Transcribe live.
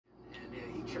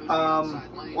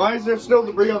Why is there still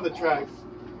debris on the track?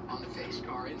 On the face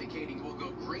car, indicating we'll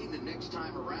go green the next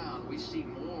time around. We see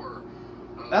more.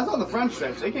 That's on the front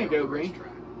stretch. They can't go green.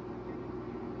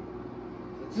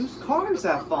 Whose car is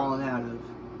that falling out of?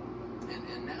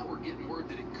 And now we're getting word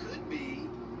that it could be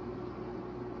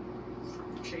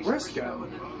Briscoe.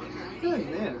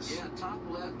 Goodness. Yeah, top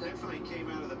left definitely came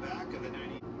out of the back of the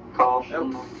 90.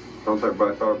 Caution. Nope. Don't take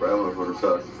back car, but I don't know what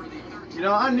it's You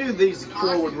know, I knew these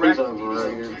four would wreck. He's over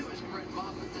right here.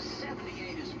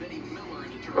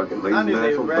 Fucking I knew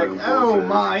they would wreck. fucking Oh bullshit.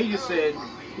 my! He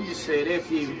just said, "If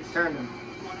you turn them."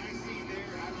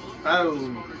 Oh.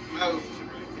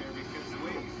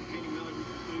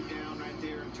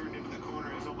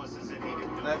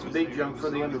 That's big junk for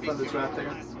the underfunders right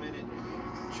there.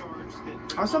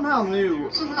 I somehow knew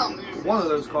one of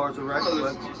those cars would wreck,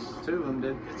 but two of them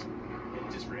did.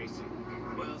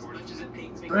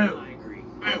 Boom.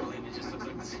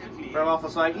 Red off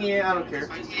was like, yeah, I don't care.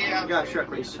 I got a truck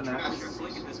race tonight.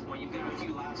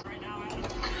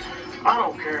 I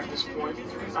don't care at this point.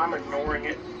 I'm ignoring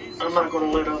it. I'm not going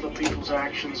to let other people's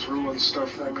actions ruin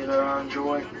stuff for me that I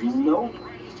enjoy. Nope.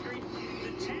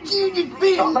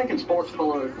 Stop making sports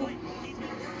political.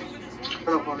 Shut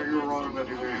up, Hunter. You're wrong about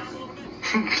that.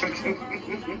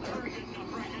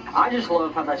 I just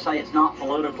love how they say it's not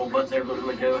political, but they're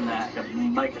literally doing that to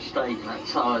make a statement.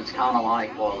 So it's kind of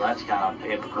like, well, that's kind of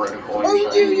hypocritical.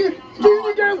 Oh, Junior!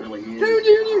 Junior, go! Go,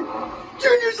 Junior!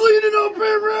 Junior's leading up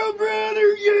every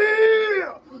brother,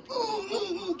 yeah!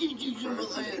 Oh, get you some of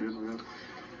that.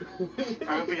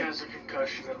 I hope he has a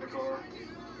concussion in the car.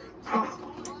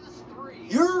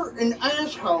 You're an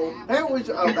asshole. That was,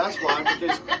 oh, that's why,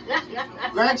 because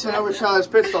Gregson overshot his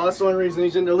pit stop. That's the only reason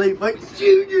he's in the lead. But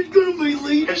Junior's gonna be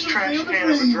leading. His trash can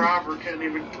as a driver can't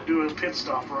even do a pit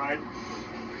stop right.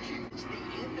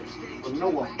 No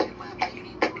one.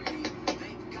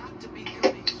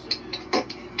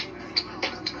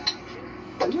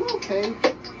 Are you okay?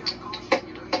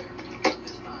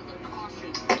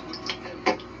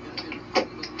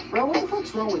 Bro, what the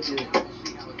fuck's wrong with you?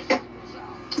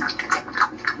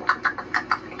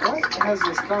 What has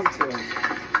this come to?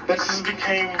 This has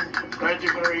became Magic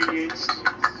 188's.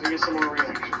 We get some more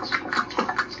reactions.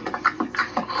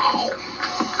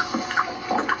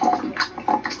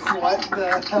 What the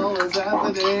hell is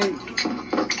happening?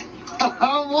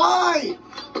 Why?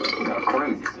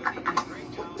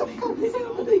 What the fuck is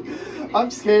happening? I'm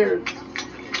scared.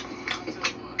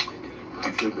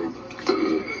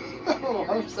 Oh,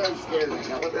 I'm so scared right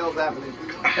now. What the hell's happening?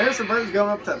 Harrison Burton's going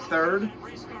up to third.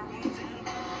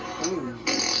 Ooh.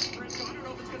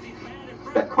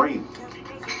 That cream.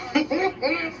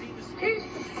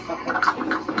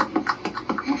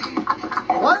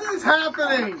 What is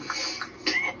happening?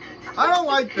 I don't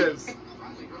like this.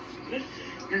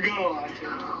 You're gonna like it.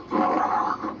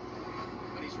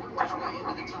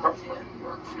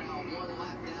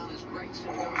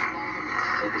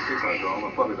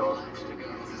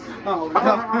 Oh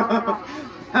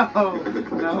no.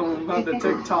 No, not the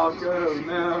TikTok. Oh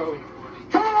no.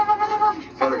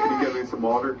 Hunter, can you get me some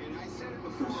water?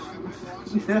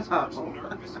 No.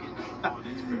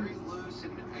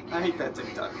 I hate that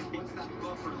TikTok.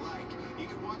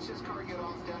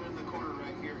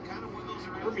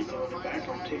 Kirby throwing it back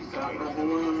on TikTok.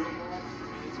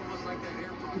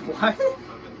 What?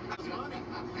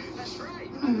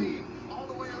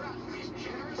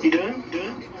 You done?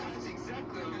 Done?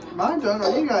 I'm done.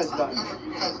 Are you guys done?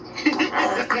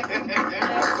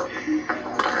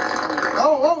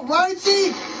 Oh,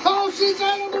 Righty! Oh, she's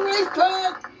out on the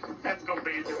racetrack! That's gonna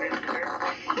be the end there.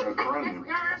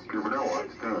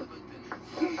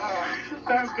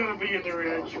 That's gonna be in the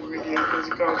reaction video because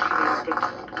the caution happened.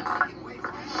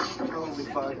 Holy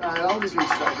fuck. Alright, I'll just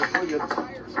restart it. We're good.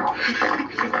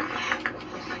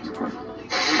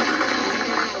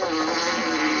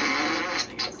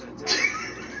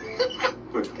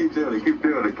 Keep doing it, keep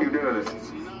doing it, keep doing it.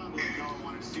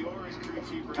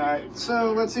 Alright,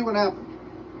 so let's see what happened.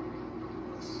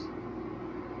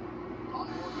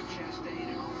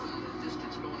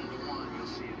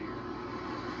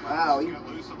 Wow, he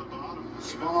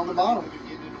spun on the bottom.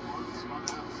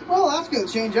 Well, that's going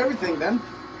to change everything then.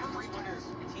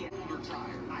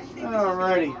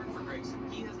 Alrighty.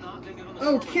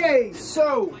 Okay,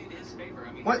 so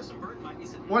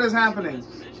what is happening?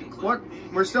 What?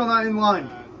 We're still not in line.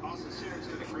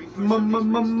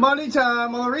 Money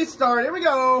time on the restart. Here we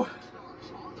go.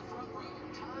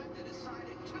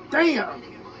 Damn.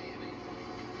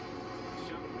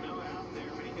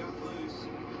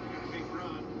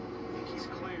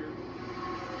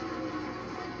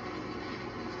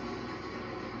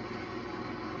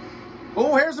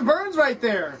 Oh, here's Harrison Burns right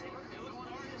there.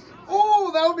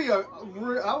 Oh, that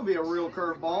would be a real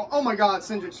curveball. Oh my God,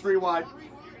 Cindric's 3 wide.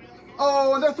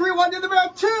 Oh, and they're 3 wide in the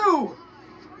back too.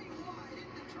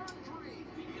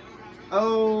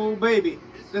 Oh baby,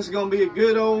 this is gonna be a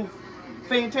good old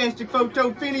fantastic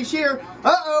photo finish here.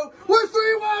 Uh-oh, we're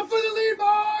 3 wide for the lead,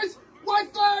 boys.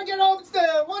 White flag at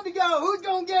Homestead. 1 to go. Who's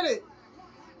gonna get it?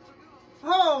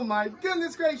 Oh my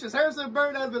goodness gracious. Harrison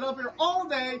Burns has been up here all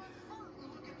day.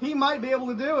 He might be able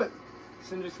to do it.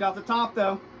 Cindric's got the top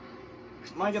though.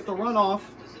 Might get the runoff.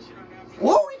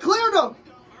 Whoa, he cleared him.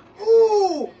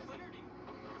 Ooh.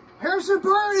 Harrison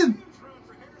Burns.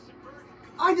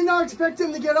 I did not expect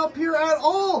him to get up here at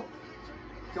all.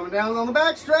 Coming down on the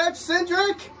backstretch,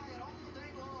 Cindric.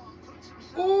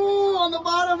 Ooh, on the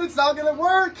bottom, it's not going to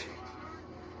work.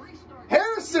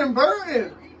 Harrison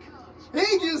Burton.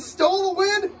 He just stole the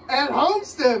win at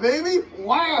Homestead, baby.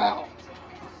 Wow.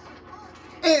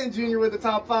 And Junior with the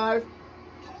top 5.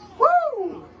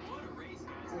 Woo!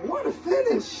 What a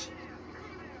finish.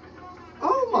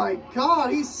 Oh my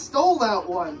God, he stole that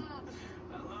one.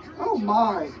 Oh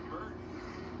my.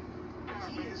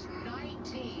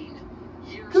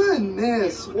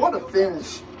 Goodness, what a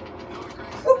finish.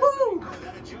 Woohoo!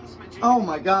 Oh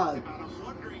my God.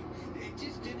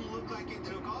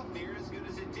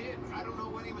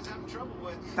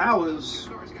 That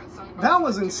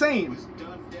was insane.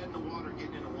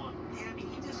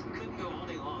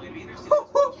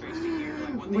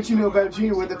 What you know about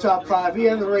Junior with the top 5? He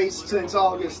hasn't raced since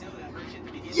August.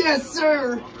 Yes,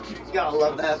 sir. Gotta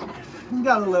love that.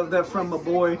 Gotta love that from my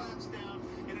boy.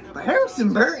 But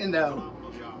Harrison Burton, though.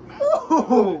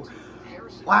 Ooh.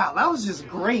 Wow, that was just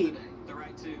great.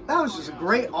 That was just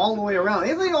great all the way around.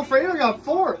 Anthony Alfredo got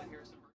 4th.